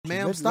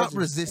Ma'am, stop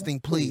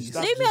resisting, please.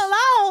 Leave me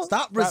alone.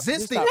 Stop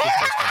resisting. Leave me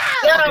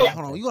Okay,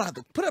 hold on. You're going to have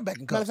to put her back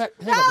in cuffs. No, let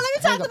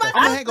me talk to my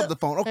I'm going to hang up the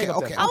phone. Okay. I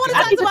want to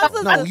talk to my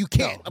sister. No, you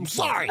can't. I'm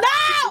sorry.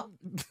 No!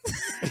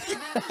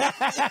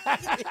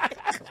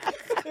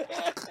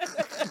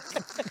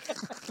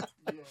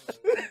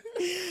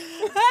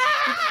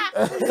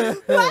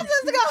 My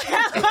sister gonna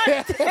have a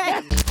heart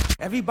attack.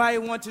 Everybody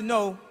want to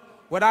know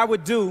what I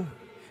would do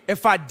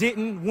if I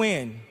didn't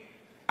win.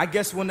 I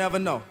guess we'll never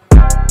know.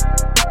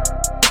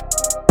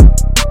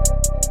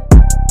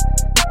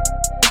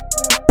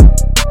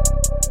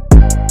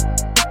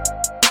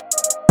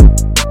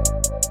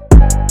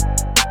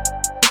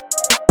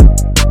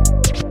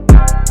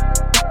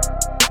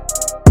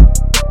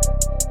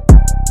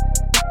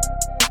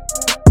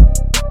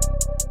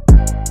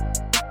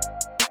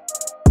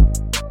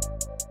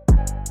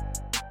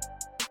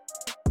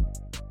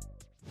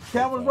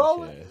 Cameras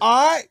rolling?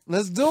 All right,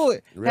 let's do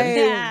it.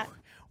 Hey,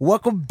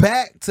 welcome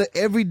back to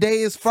Every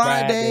Day is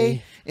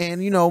Friday.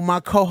 And, you know,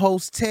 my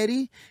co-host,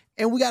 Teddy.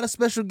 And we got a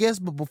special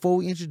guest, but before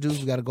we introduce,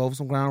 we got to go over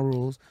some ground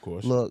rules. Of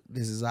course. Look,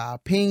 this is our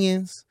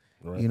opinions.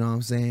 Right. You know what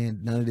I'm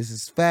saying? None of this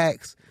is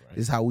facts. Right.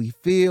 This is how we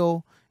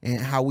feel. And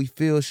how we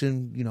feel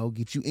should, you know,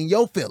 get you in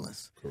your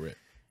feelings. Correct.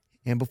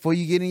 And before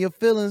you get in your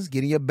feelings,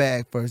 get in your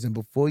bag first. And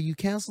before you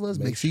cancel us,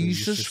 make sure you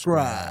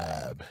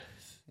subscribe.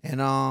 And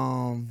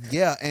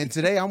yeah, and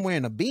today I'm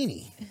wearing a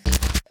beanie.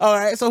 All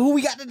right, so who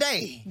we got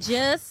today?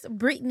 Just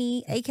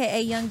Brittany,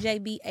 aka Young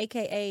JB,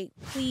 aka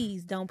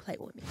please don't play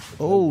with me.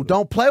 Oh,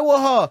 don't play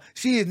with her.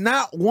 She is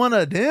not one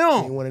of them.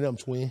 She ain't one of them,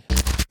 twin.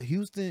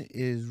 Houston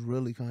is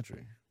really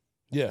country.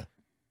 Yeah.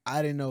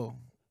 I didn't know.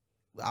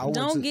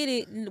 Don't get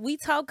it. We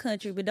talk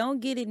country, but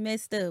don't get it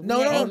messed up. No.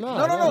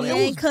 We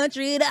ain't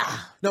country at all.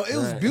 No, it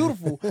was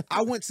beautiful.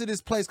 I went to this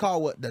place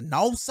called what? The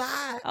North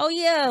Side? Oh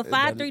yeah,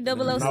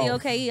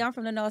 5300COKE. I'm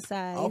from the North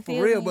Side. Oh,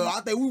 for real, but I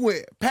think we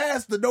went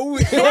past the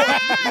North.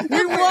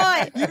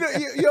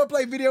 You ever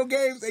play video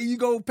games and you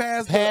go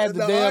past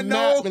the damn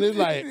map, and it's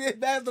like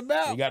that's the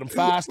map. You got them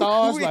 5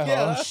 stars.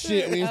 Oh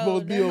shit, we ain't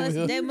supposed to be over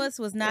here. That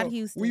was not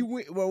Houston. We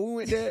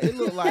went there. It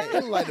looked like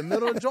the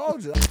middle of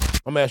Georgia.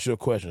 I'm gonna ask you a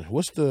question.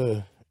 What's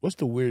the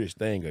weirdest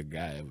thing a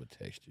guy ever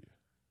texted you?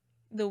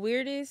 The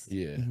weirdest?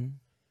 Yeah. Mm-hmm.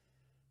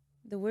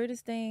 The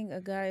weirdest thing a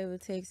guy ever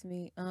texted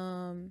me,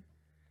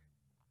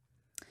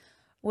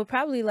 would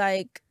probably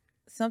like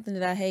something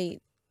that I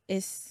hate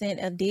is sent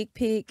a dick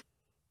pic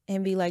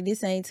and be like,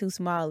 "This ain't too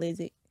small, is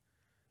it?"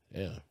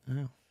 Yeah.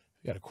 You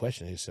got to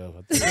question yourself.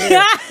 This ain't too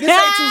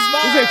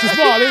small. This ain't too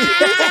small, is it?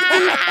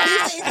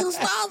 This ain't too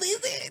small, is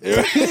it?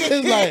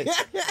 It's like,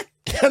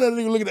 I don't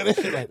even look at that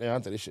shit like, man, I'll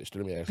tell this shit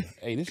straight. Let me ask you,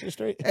 hey, this shit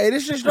straight? Hey,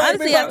 this shit straight.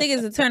 Honestly, I think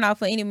it's a turn off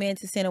for any man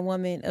to send a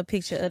woman a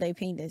picture of their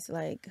penis.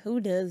 Like,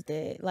 who does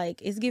that?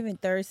 Like, it's giving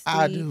thirsty.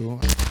 I do.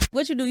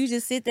 What you do? You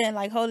just sit there and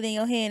like hold it in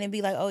your hand and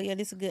be like, "Oh yeah,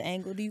 this is a good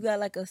angle." Do you got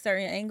like a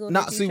certain angle?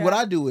 No, see, what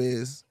I do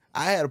is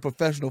I had a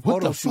professional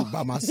photo shoot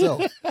by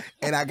myself,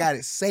 and I got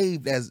it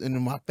saved as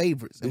in my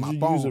favorites in my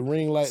phone. Use a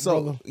ring light,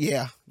 brother?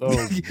 Yeah.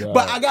 Oh, God.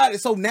 But I got it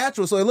so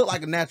natural, so it looked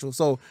like a natural.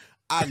 So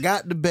I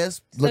got the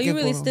best. So you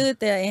really stood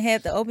there and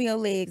had to open your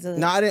legs up?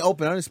 No, I didn't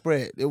open. I didn't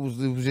spread. It was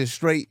just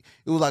straight.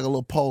 It was like a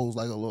little pose,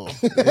 like a little.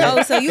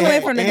 Oh, so you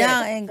went from the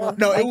down angle?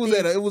 No, like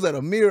it was at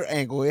a mirror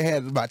angle. It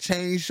had my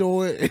chain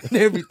showing and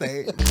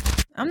everything.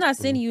 I'm not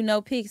sending you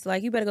no pics.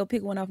 Like, you better go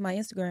pick one off my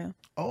Instagram.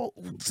 Oh,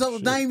 so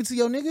not even to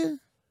your nigga?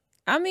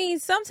 I mean,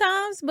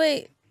 sometimes,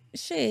 but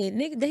shit,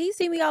 nigga, he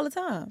see me all the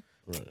time.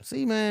 Right.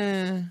 See,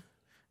 man,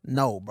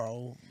 no,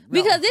 bro. No.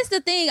 Because this the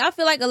thing. I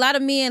feel like a lot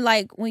of men,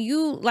 like, when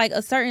you like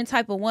a certain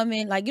type of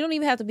woman, like, you don't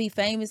even have to be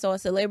famous or a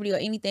celebrity or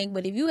anything,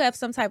 but if you have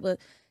some type of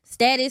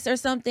status or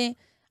something,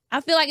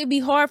 I feel like it'd be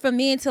hard for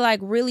men to like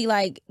really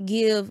like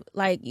give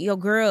like your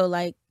girl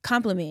like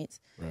compliments.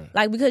 Right.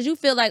 Like, because you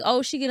feel like,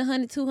 oh, she get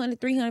 100,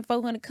 200, 300,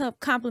 400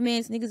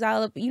 compliments. Niggas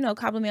all up,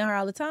 compliment her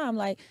all the time.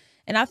 Like,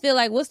 and I feel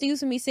like, what's the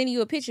use of me sending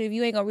you a picture if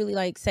you ain't gonna really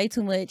like say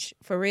too much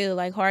for real,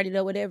 like heart it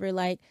or whatever.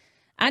 Like,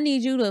 I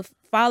need you to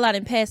fall out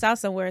and pass out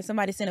somewhere and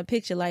somebody send a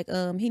picture like,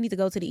 he need to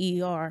go to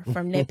the ER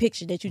from that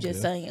picture that you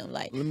just sent him.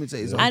 Like, let me tell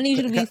you something. I need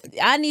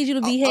you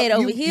to be head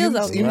over heels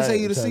over. Let me tell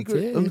you the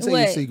secret. Let me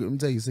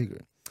tell you a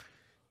secret.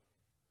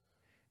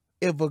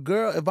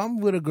 If I'm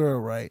with a girl,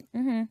 right,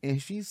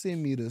 and she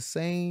send me the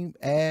same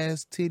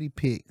ass titty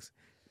pics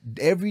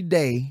every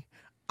day,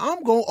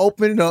 I'm gonna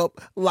open it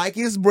up like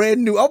it's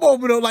brand new. I'm gonna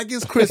open it up like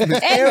it's Christmas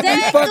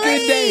every fucking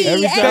day.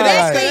 Every time.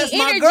 That's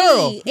my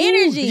girl.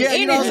 Energy. Yeah,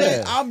 you know what I'm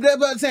saying? I'm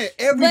about to say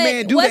every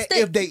man do that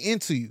if they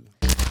into you.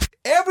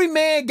 Every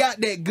man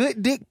got that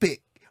good dick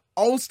pic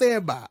on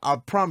standby. I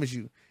promise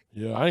you.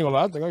 Yeah, I ain't gonna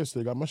lie. I think I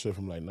still got my shit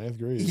from like 9th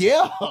grade.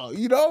 Yeah,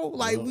 you know,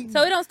 like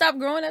so it don't stop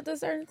growing after a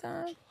certain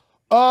time.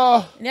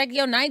 Like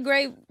your 9th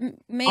grade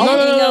man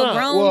and your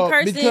grown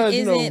person because,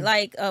 isn't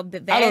like a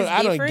vast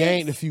I difference. done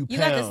gained a few pounds. You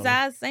got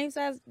the same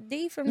size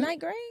D from 9th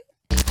grade?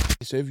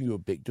 So if you a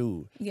big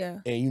dude, yeah,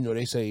 and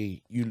they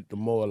say the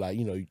more like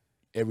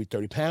every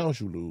 30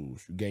 pounds you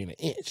lose, you gain an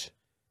inch.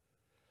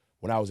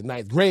 When I was in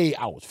 9th grade,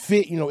 I was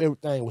fit,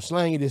 everything was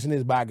slangy, this and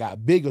this, but I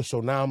got bigger, so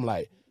now I'm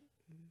like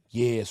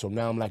Yeah, so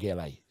now I'm like at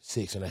like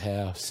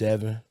 6.5,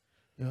 7.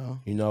 Yeah.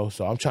 You know,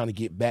 so I'm trying to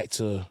get back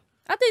to.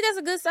 I think that's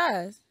a good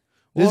size.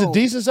 This is a Whoa.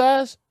 decent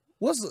size?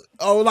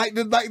 Like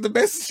the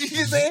best she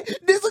just said?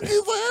 This a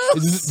good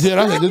size?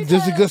 Yeah, I said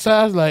this is a good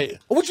size. Like,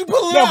 What you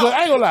pulling no, out? but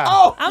I ain't gonna lie.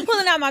 Oh, I'm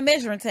pulling out my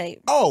measuring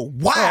tape wow. Oh,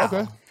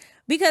 okay.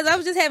 because I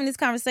was just having this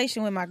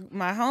conversation with my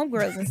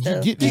homegirls and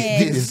stuff. Get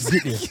this.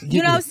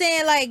 You know what I'm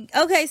saying? Like,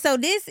 okay, so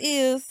this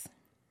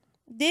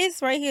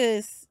right here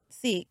is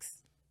 6.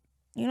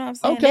 You know what I'm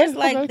saying? Okay, That's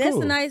like that's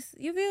cool. a nice.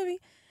 You feel me?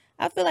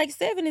 I feel like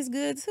 7 is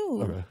good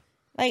too. Okay.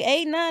 Like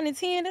 8, 9, and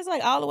 10. That's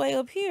like all the way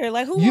up here.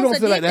 Like who You wants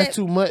don't feel to like dip that's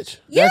that? too much?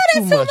 Yeah,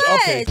 that's too much.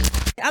 Okay.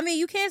 I mean,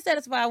 you can't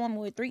satisfy a woman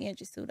with 3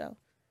 inches too, though.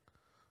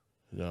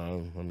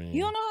 No, I mean.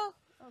 You don't know?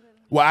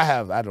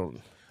 Well, I don't.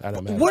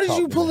 What is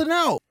you pulling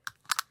out?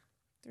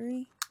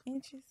 3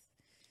 inches.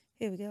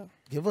 Here we go.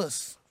 Give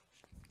us.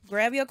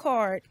 Grab your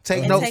card. Take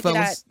and notes, take it out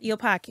fellas. your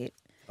pocket.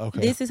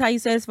 Okay. This is how you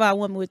satisfy a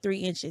woman with 3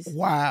 inches.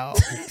 Wow.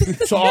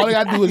 So all I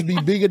gotta do is be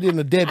bigger than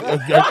a debit.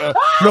 A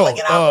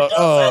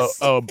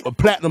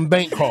platinum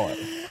bank card.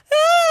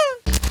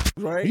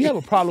 Right? Do you have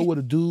a problem with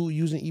a dude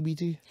using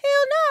EBT?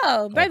 Hell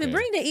no. Baby, Okay.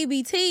 bring the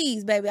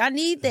EBTs, baby. I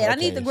need that. I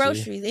need Okay, the see.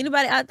 groceries.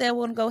 Anybody out there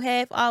want to go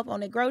half off on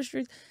the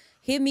groceries,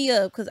 hit me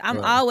up. Because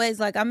I'm always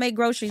like, I make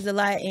groceries a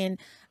lot. And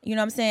you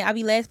know what I'm saying? I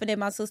be laughing at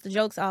my sister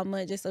jokes all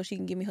month just so she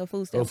can give me her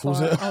food stamp card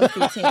on the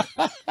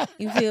 15th.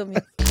 You feel me?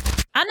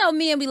 I know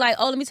men be like,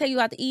 oh, let me take you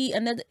out to eat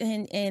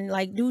and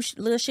like do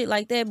little shit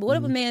like that. But what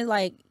if a man's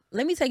like,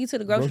 let me take you to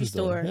the grocery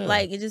store, yeah.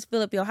 like, and just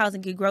fill up your house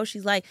and get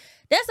groceries. Like,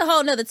 that's a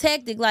whole nother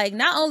tactic. Like,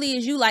 not only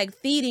is you like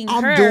feeding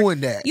I'm her,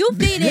 doing that. You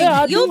feeding,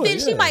 Yeah, I you do it,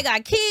 feeding. She yeah. might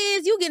got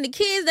kids. You getting the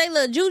kids they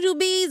little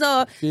jujubes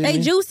or they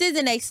me? juices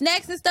and they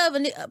snacks and stuff.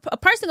 And a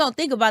person gonna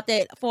think about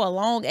that for a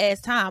long ass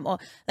time. Or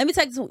let me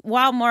take you to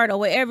Walmart or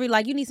wherever.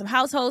 Like, you need some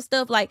household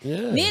stuff. Like,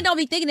 men don't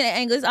be thinking that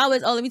angle. It's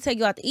always, oh, let me take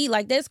you out to eat.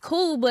 Like, that's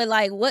cool, but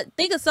like, what?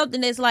 Think of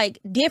something that's like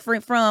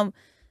different from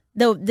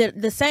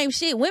the same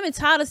shit. Women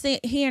tired of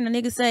hearing a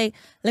nigga say,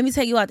 let me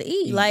take you out to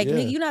eat. Like,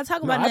 nigga, you not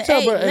talking about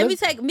nothing.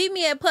 Hey, meet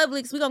me at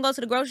Publix. We gonna go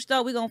to the grocery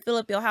store. We gonna fill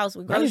up your house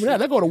with Not groceries. even that.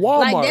 They go to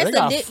Walmart. Like, they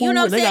got food, you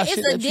know what I'm they got saying?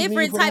 shit It's a that you need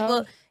different for the type house.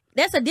 of,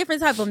 that's a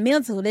different type of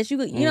mental that you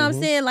know what I'm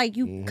saying? Like,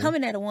 you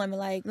coming at a woman,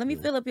 like, let me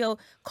fill up your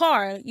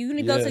car. You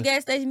need to go to the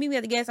gas station, meet me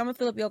at the gas, I'm gonna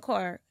fill up your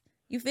car.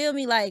 You feel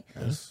me? Like,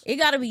 it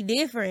gotta be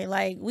different.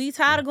 Like, we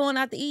tired of going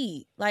out to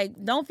eat. Like,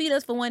 don't feed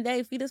us for one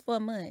day, feed us for a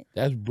month.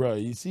 That's bro.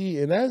 You see,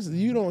 and that's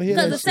you don't hear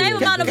that. Because the same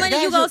shit. amount of money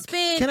you gonna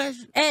spend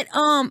at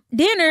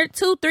dinner,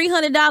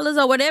 $200-$300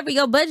 or whatever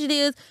your budget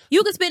is,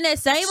 you can spend that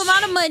same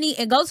amount of money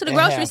and go to the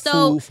grocery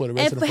store and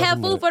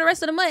have food for the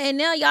rest of the month. And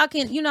now y'all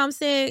can, you know what I'm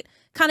saying,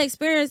 kind of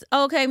experience,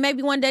 okay,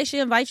 maybe one day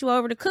she'll invite you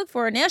over to cook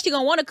for her. Now she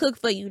gonna want to cook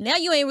for you. Now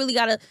you ain't really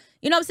gotta,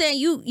 you know what I'm saying?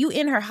 You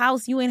in her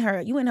house, you in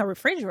her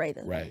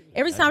refrigerator. Right.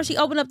 Every time she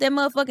open up that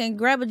motherfucker and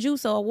grab a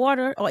juice or a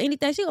water or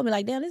anything, she gonna be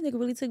like, damn, this nigga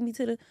really took me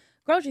to the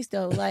grocery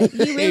store. Like,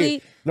 he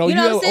really, No, you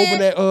know ever what I'm saying? open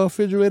that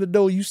refrigerator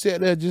door, you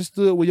sat there, just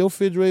stood where your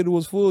refrigerator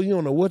was full. You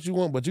don't know what you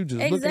want, but you just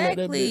looking at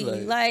that Exactly.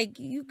 bitch Like,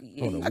 you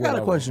I got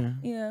a question.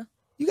 yeah.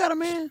 You got a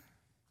man?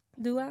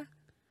 Do I?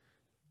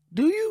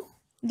 Do you?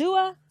 Do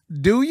I?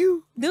 Do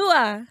you? Do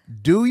I?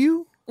 Do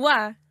you?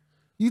 Why?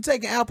 You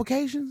taking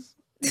applications?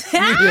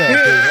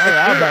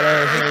 yeah, I'm about to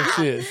ask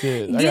that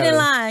shit. Get in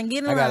line.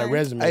 I got a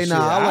resume. Hey, shit.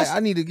 nah, I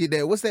need to get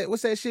that. What's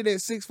that shit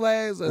at Six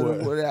Flags?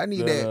 I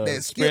need that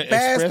skip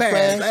fast Express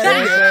pass.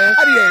 pass.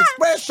 I need that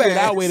express Shit, I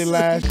pass. waited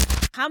line.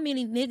 How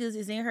many niggas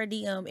is in her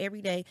DM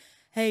every day?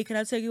 Hey, can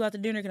I take you out to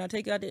dinner? Can I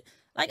take you out to...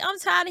 Like, I'm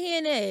tired of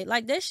hearing that.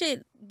 Like, that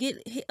shit get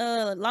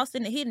lost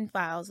in the hidden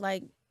files.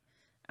 Like,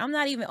 I'm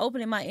not even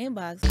opening my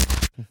inbox.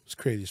 It's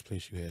the craziest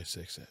place you had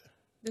sex at.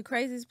 The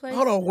craziest place?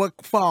 Hold on, what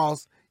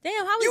falls?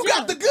 Damn, how was You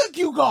got the good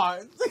cue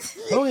cards.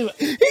 Don't even.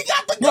 He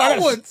got the good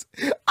ones.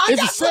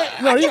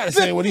 No, you got the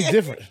same one. He's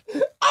different.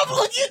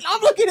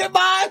 I'm looking at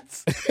mine.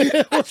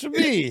 What you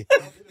mean?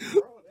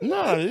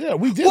 No, yeah,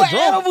 we did What a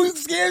draw. animal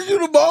scares you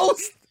the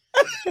most?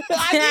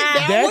 I did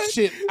that one.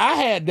 Shit, I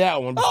had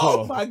that one before.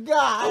 Oh my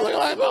God. I'm like,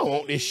 I don't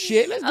want this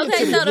shit. Let's get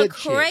Okay, to so the good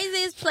shit.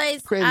 craziest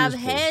place I've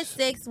had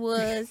sex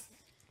was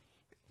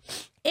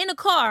in a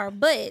car,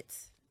 but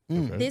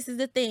this is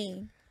the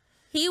thing.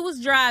 He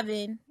was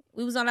driving.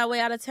 We was on our way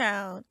out of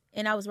town,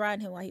 and I was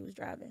riding him while he was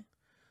driving.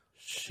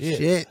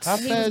 Shit. How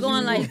He fast was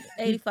going you like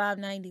 85,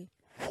 90.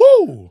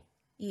 Woo!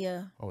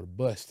 Yeah. Oh, the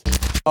bust.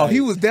 Oh,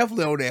 he was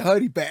definitely on that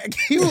honey pack.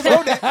 He was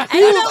on that.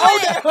 He was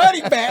on that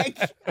honey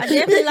pack. I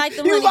definitely like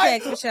the He was honey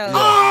like, packs for sure.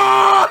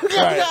 Oh,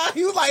 Right.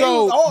 he was like, So, he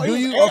was on. do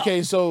he was you, out.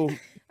 okay, so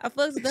I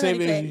fucks with the say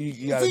honey that pack.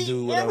 you gotta See,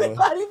 do whatever.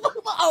 everybody,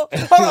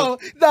 hold on.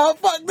 No,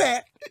 fuck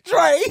that.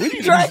 Trey,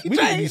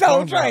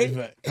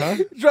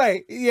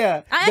 Trey,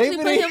 yeah. I actually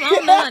put him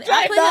on the honey.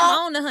 I put him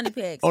on the honey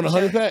packs. On the for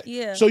honey sure. pack?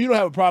 Yeah. So you don't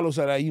have a problem with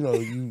that, you know,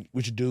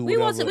 what you do, we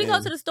whatever.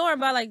 go to the store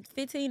and buy like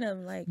 15 of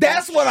them. Like,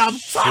 That's what I'm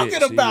talking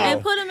see, about.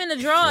 and put them in the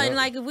drawer. And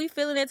like, if we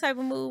feeling that type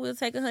of mood, we'll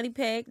take a honey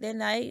pack that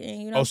night.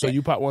 And you know. Oh, so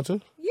you pop one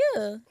too?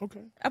 Yeah.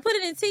 Okay. I put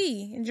it in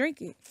tea and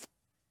drink it.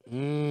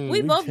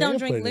 We both don't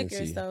drink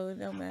liquor, so it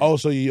don't matter. Oh,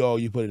 so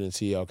you put it in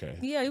tea? Okay.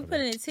 Yeah, you put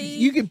it in tea.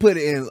 You can put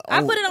it in.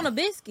 I put it on a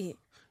biscuit.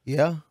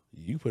 Yeah.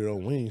 You put it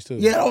on wings too.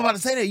 Yeah, I was about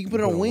to say that. You can put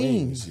it on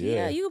wings.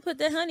 Yeah, you can put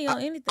that honey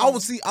on anything. I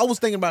was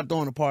thinking about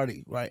throwing a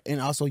party, right? And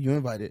also you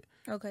invited.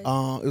 Okay. It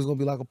was gonna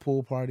be like a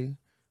pool party.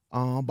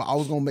 But I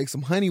was gonna make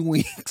some honey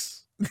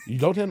wings. You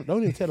don't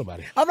even tell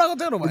nobody. I'm not gonna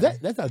tell nobody.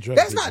 That's not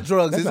drugs. That's not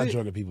drugs. That's is not it?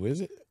 drugging people,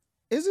 is it?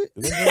 Is it?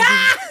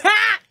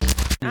 I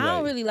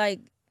don't really like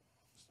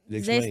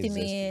zesty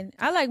men.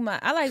 I like my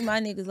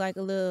niggas like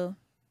a little,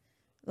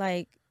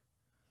 like.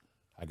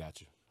 I got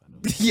you.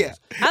 Yeah.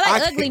 I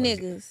like ugly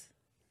niggas.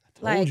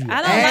 Like you.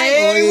 I don't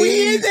Hey, like.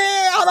 we in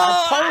there. Hold on.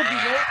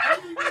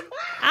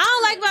 I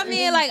don't like my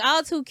men like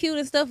all too cute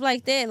and stuff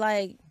like that.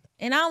 Like,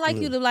 and I don't like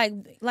you to like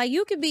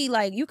you could be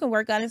like you can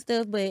work out and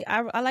stuff, but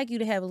I like you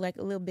to have like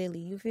a little belly.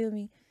 You feel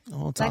me?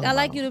 Like I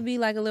like you to be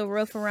like a little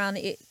rough around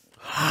it.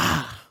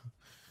 All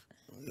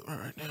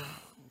right now.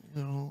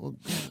 You know,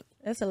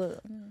 That's a little.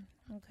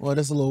 Okay. Well,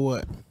 that's a little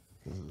what?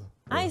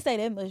 I ain't say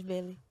that much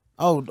belly.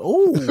 Oh.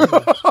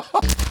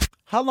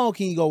 How long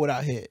can you go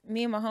without head?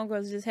 Me and my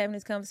homegirls just having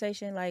this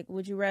conversation. Like,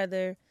 would you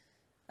rather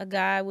a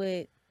guy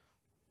with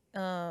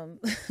a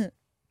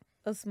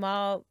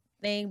small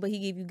thing, but he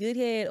give you good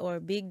head, or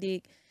a big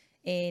dick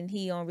and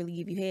he don't really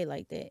give you head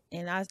like that?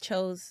 And I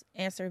chose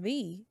answer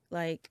B.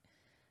 Like,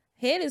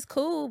 head is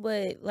cool,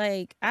 but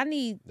like I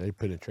need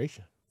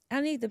penetration.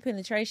 I need the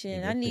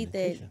penetration. I need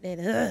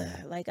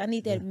that like I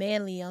need that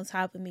manly on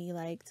top of me.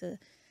 Like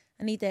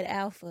I need that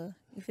alpha.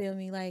 You feel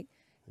me? Like.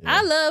 Yeah.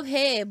 I love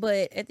head,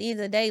 but at the end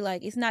of the day,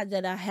 like, it's not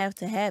that I have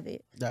to have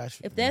it.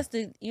 If that's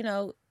the,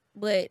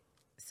 but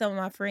some of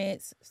my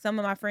friends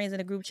in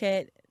the group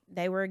chat,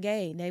 they were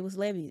gay. They was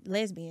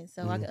lesbian.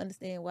 So I can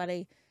understand why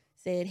they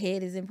said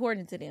head is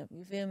important to them.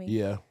 You feel me?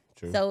 Yeah,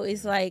 true. So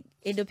it's like,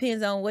 it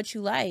depends on what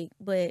you like.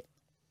 But,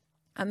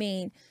 I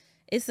mean,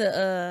 it's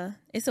a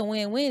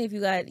win-win if you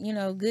got,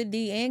 good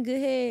D and good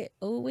head.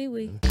 Oh,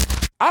 wee.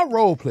 I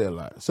role play a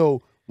lot.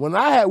 So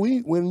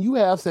when you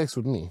have sex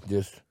with me,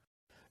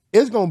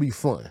 it's gonna be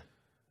fun.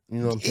 You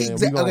know what I'm saying?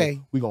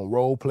 We're gonna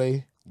role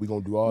play. We're gonna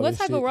do all this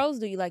shit. What type of roles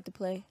do you like to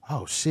play?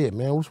 Oh shit,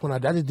 man. Which one I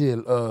just did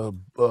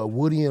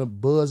Woody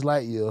and Buzz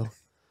Lightyear.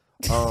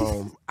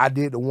 I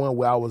did the one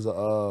where I was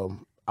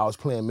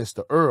playing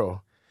Mr.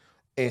 Earl,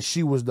 and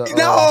she was the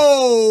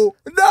No,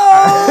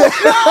 not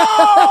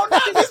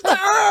Mr.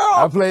 Earl.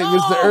 I played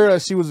Mr. Earl.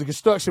 She was a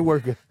construction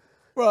worker.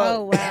 Bro.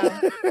 Oh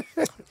wow.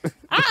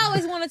 I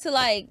always wanted to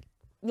like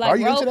Are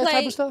you role into play. That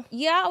type of stuff?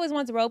 Yeah, I always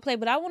wanted to role play,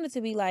 but I wanted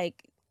to be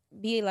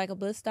like a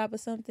bus stop or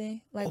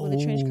something, like with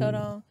a trench coat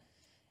on.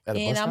 At a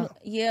and bus I'm stop?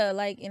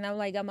 and I'm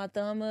like got my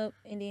thumb up,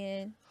 and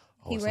then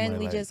he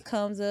randomly just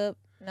comes up,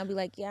 and I'll be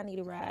like, yeah, I need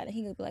a ride, and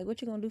he gonna be like, what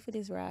you gonna do for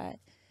this ride?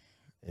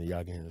 And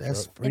y'all getting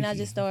that's freaky. And I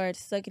just started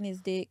sucking his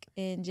dick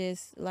and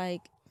just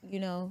like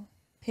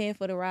paying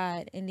for the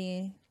ride, and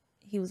then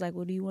he was like,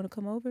 well, do you want to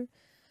come over?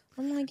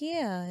 I'm like,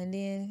 yeah, and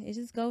then it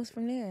just goes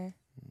from there.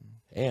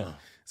 Damn.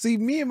 See,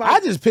 me and I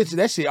just pictured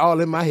that shit all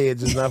in my head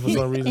just now for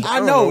some reason.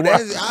 I know.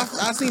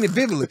 I seen it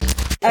vividly.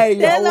 Hey,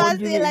 y'all want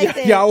to do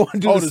that. Y'all want to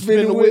do the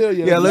spin the wheel?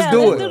 Yeah, let's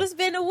do it. Let's do the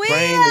spin the wheel.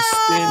 Bring the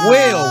spin.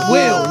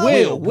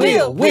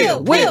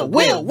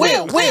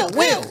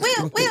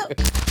 Wheel.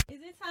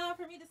 Is it time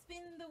for me to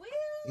spin the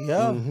wheel?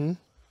 Yeah. Mm-hmm.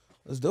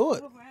 Let's do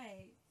it. All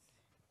right.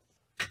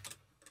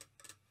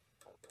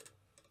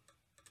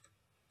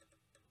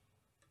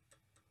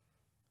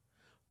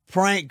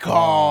 Prank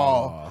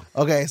call.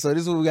 Okay, so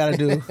this is what we gotta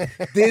do.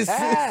 This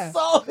is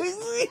so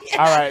easy.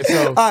 All right,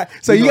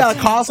 so you gotta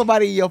call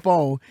somebody in your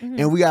phone,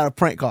 and we gotta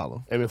prank call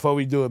them. And before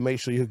we do it, make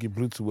sure you hook your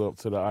Bluetooth up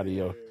to the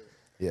audio.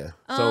 Yeah.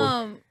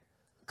 So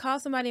call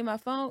somebody in my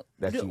phone.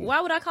 That's Why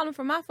would I call them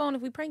from my phone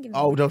if we pranking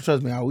them? Oh, don't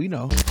trust me. We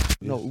know.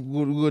 No,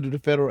 we're gonna do the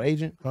federal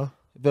agent. Huh?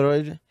 Federal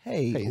agent.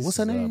 Hey, what's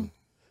her name?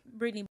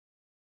 Brittany.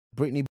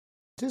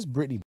 Just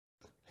Brittany.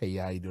 Hey,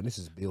 how you doing? This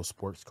is Bill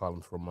Sports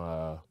calling from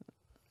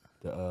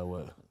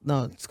what?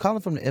 No, it's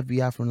calling from the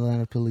FBI from the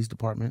Atlanta Police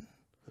Department.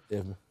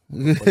 Hey,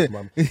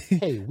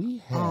 we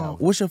have.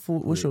 What's your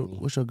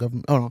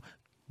government? Oh no,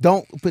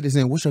 don't put this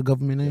in. What's your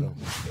government name?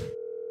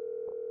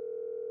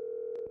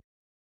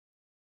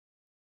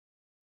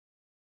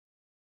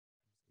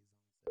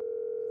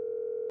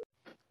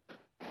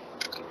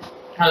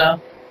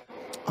 Hello.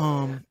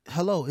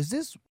 Hello. Is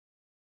this?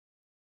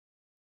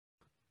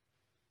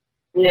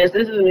 Yes,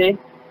 this is me.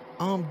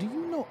 Do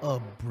you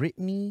know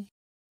Brittany?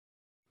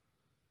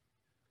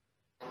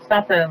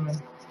 Stop telling me.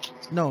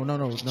 No.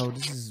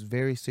 This is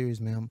very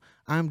serious, ma'am.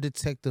 I'm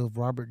Detective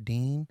Robert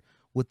Dean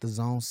with the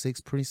Zone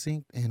 6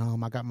 precinct, and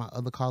I got my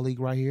other colleague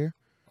right here.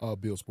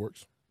 Bill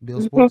Sports.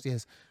 Bill Sports,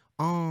 yes.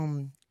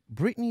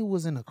 Brittany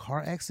was in a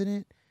car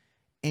accident,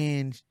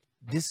 and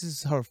this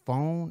is her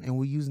phone, and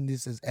we're using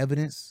this as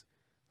evidence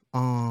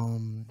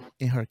in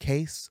her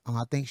case.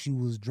 I think she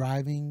was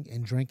driving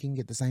and drinking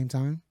at the same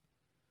time.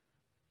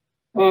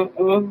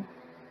 Mm-mm.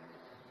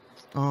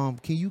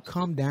 Can you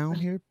come down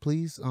here,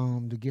 please,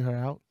 to get her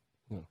out?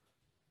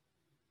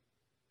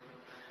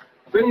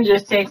 Brittany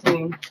just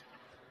texted me.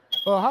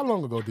 How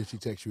long ago did she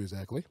text you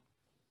exactly?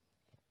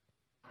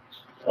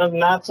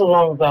 Not too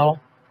long ago.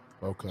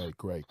 Okay,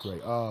 great.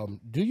 Do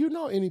you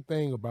know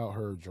anything about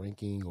her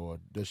drinking, or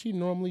does she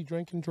normally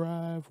drink and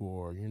drive,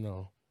 or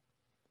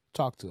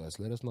talk to us?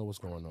 Let us know what's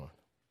going on.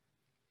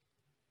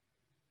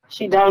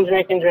 She don't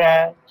drink and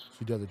drive.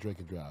 She doesn't drink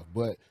and drive,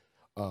 but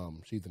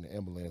she's in the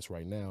ambulance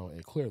right now,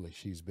 and clearly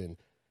she's been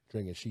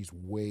drinking. She's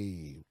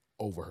way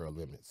over her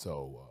limit.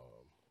 So,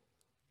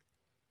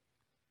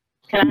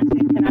 Can I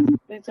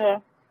speak to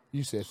her?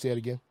 you say it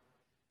again.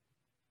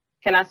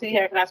 Can I see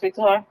her? Can I speak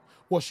to her?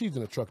 Well, she's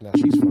in the truck now.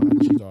 She's fine.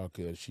 She's all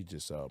good. She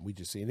just we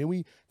just seen, and then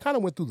we kind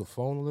of went through the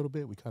phone a little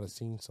bit. We kind of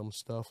seen some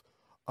stuff.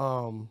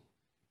 Do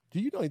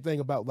you know anything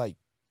about like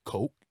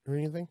coke or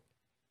anything?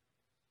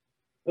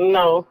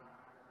 No.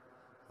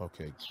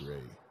 Okay,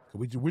 great.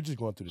 We're just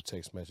going through the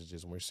text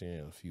messages, and we're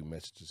seeing a few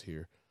messages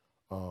here.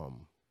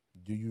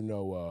 Do you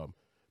know,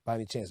 by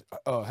any chance,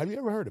 have you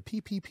ever heard of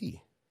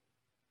PPP?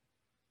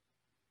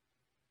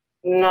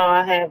 No,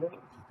 I haven't.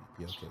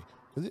 PPP, okay.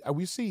 'Cause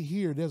we see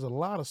here there's a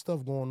lot of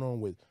stuff going on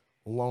with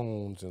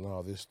loans and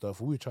all this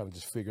stuff. We were trying to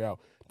just figure out,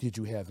 did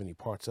you have any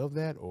parts of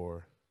that,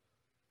 or?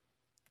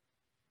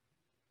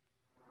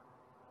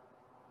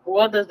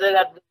 What does that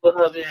have to do with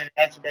her being an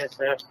accident,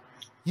 sir?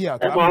 Yeah,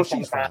 That's I what mean, I'm she's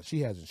talking about. fine. She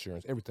has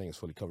insurance. Everything is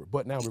fully covered.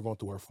 But now we're going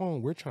through her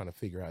phone. We're trying to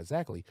figure out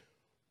exactly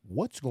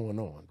what's going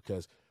on,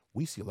 because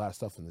we see a lot of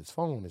stuff in this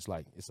phone. It's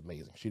like, it's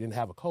amazing. She didn't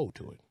have a code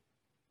to it.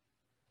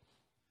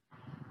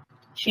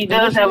 She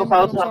does have a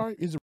code to her. Sorry,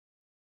 is it?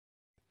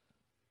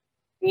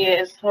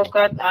 Yes, her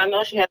code. I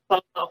know she has a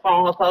code to her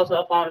phone. Her code to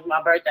her phone is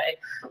my birthday,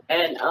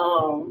 and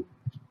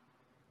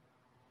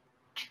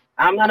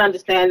I'm not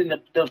understanding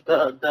the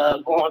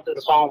going through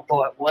the phone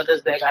part. What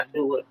does that got to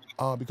do with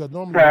Because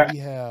normally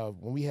her?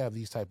 when we have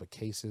these type of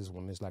cases,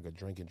 when it's like a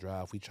drink and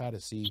drive, we try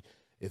to see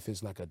if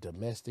it's like a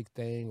domestic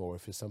thing or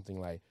if it's something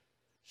like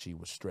she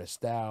was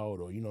stressed out,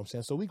 or you know what I'm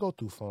saying. So we go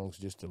through phones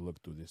just to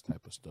look through this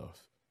type of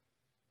stuff,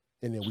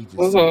 and then we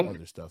just see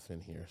other stuff in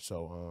here.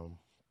 So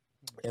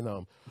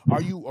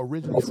are you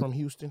originally from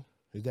Houston?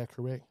 Is that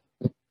correct?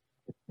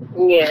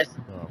 Yes.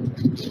 Okay.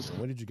 Good. And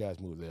when did you guys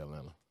move to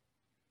Atlanta?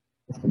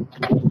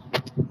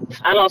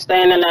 I don't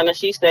stay in Atlanta.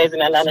 She stays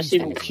in Atlanta. She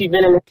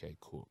been in. Okay,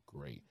 cool,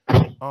 great.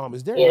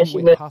 Is there any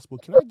way possible?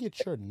 Can I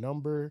get your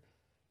number,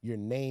 your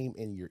name,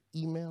 and your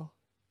email?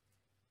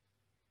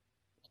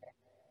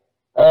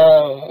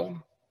 I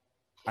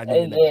need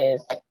your name.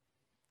 Yes.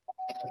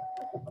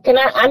 Can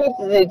I need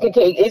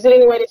to. Is there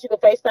any way that you can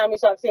FaceTime me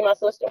so I can see my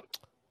sister?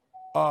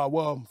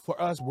 Well,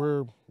 for us,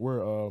 we're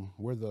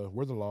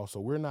the law, so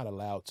we're not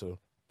allowed to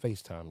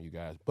FaceTime you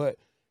guys. But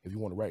if you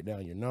want to write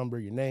down your number,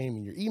 your name,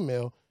 and your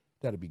email,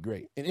 that'd be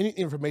great. And any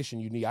information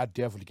you need, I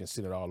definitely can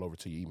send it all over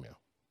to your email.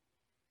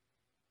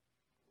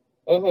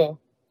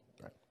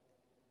 Right.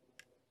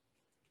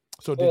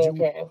 So did you?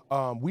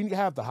 We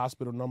have the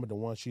hospital number, the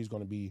one she's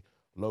going to be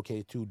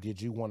located to.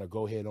 Did you want to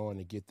go ahead on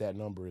and get that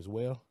number as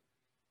well?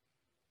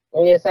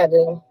 Yes, I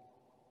do.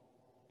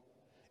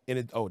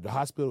 And the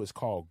hospital is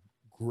called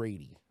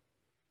Grady.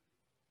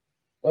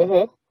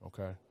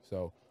 Okay,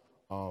 so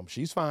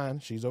she's fine.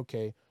 She's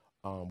okay.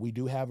 We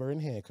do have her in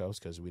handcuffs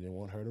because we didn't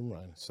want her to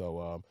run.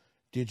 So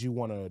did you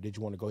want to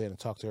go ahead and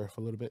talk to her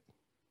for a little bit?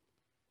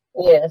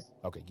 Yes.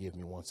 Okay, give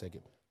me 1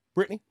 second.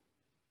 Brittany,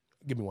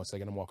 give me 1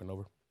 second. I'm walking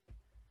over.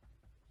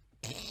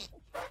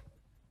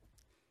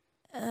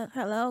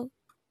 Hello?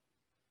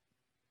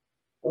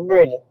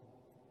 Brittany.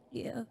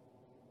 Yeah.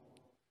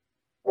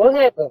 What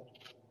happened?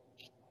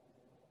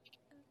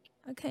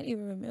 I can't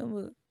even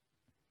remember.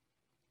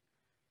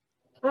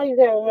 How you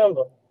can't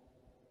remember?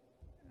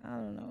 I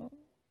don't know.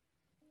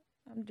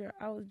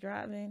 I was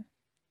driving,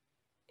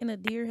 and a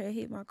deer had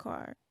hit my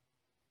car.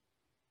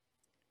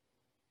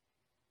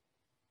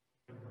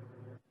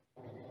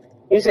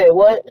 You said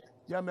what?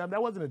 Yeah, ma'am,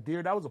 that wasn't a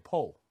deer. That was a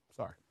pole.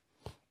 Sorry.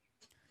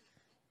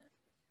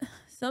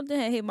 Something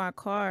had hit my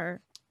car.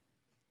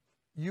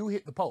 You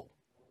hit the pole.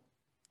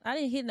 I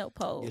didn't hit no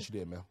pole. Yes, you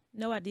did, ma'am.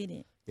 No, I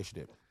didn't. Yes,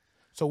 you did.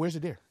 So where's the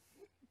deer?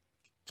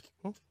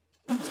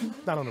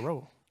 Not on the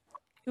road.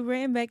 It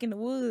ran back in the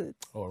woods.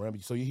 Oh, remember?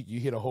 So you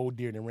hit a whole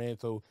deer and it ran.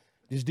 So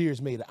this deer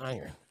is made of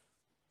iron.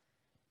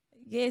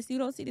 Yes, you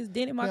don't see this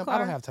dent in my car. I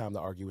don't have time to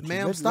argue with you.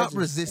 Ma'am, stop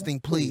resisting,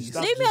 please.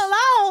 Leave me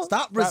alone.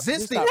 Stop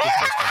resisting. Leave me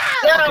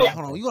Okay,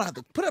 hold on. You're going to have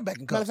to put her back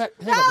in cuffs. No, let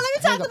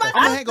me talk to my I'm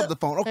going to hang up the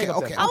phone. Okay. I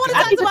want to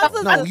talk to my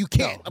sister. No, you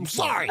can't. I'm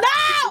sorry.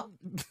 No!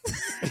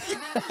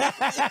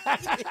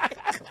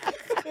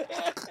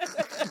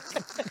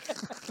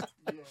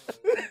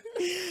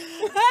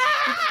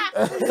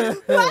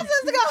 My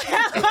sister gonna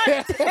have a heart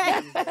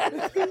attack.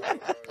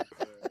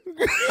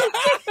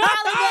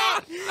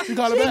 She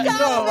called it back.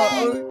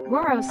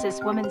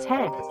 Worosis, woman's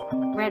head.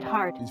 Red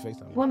heart.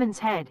 Woman's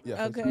head.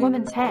 Yeah, okay.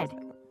 Woman's head.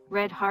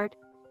 Red heart.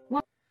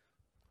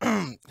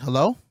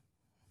 Hello?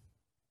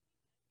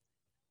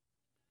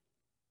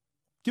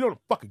 Get on the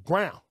fucking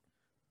ground.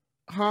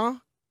 Huh?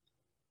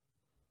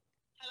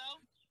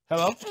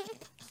 Hello? I don't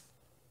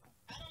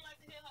like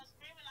to hear her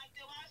screaming like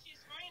that. Why is she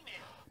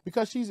screaming?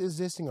 Because she's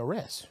resisting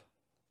arrest.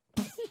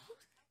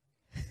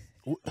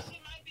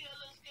 might be a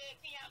little scared.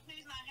 Can y'all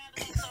please not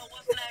handle her? So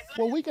what's next?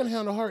 Well, we can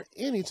handle her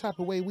any type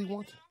of way we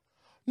want to.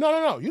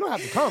 No. You don't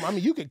have to come. I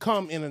mean, you can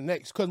come in the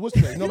next. Cause what's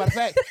the name? No matter of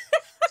fact,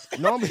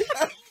 normally.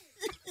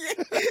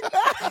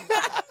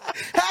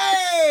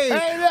 Hey,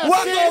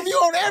 welcome you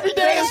on Every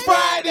Day is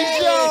Friday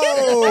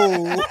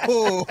show. Man, y'all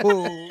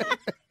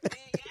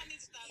need to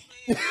stop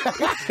playing.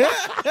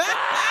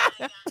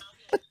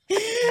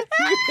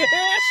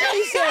 She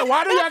said,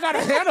 "Why do y'all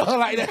gotta handle her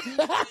like that?" She been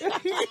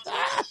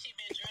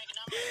drinking.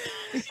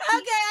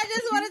 Okay, I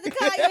just wanted to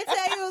call you and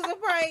tell you it was a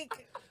prank.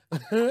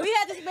 We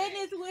had to spin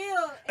this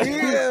wheel.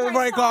 Yeah,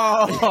 break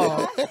off.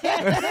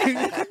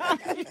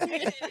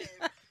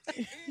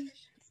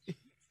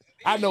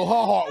 I know her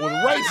heart was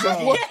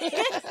racing. Boy.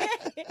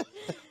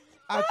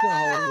 I couldn't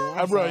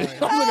hold it.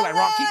 I'm looking like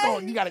Rock. Keep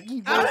going. You gotta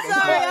keep going.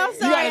 I'm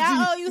sorry.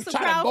 I owe you some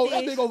trying to go that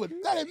crawfish. thing over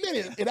 30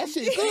 minutes. And that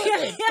shit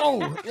good. Man. Go.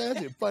 Yeah, that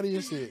shit funny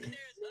as shit.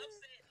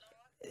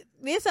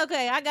 It's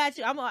okay. I got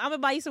you. I'm gonna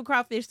buy you some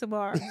crawfish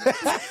tomorrow.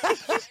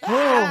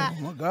 Oh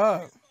my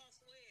God.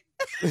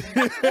 I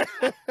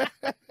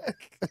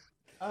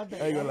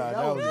ain't gonna lie.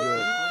 That was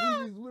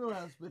good. We don't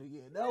have to spit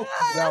again. That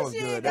was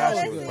good. That That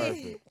was was it.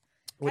 perfect.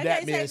 With I that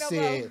can't being say no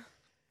said, more.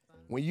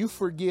 when you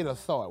forget a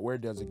thought, where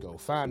does it go?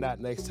 Find out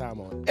next time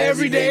on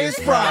Every Day is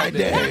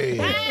Friday.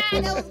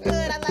 That was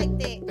good. I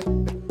liked it.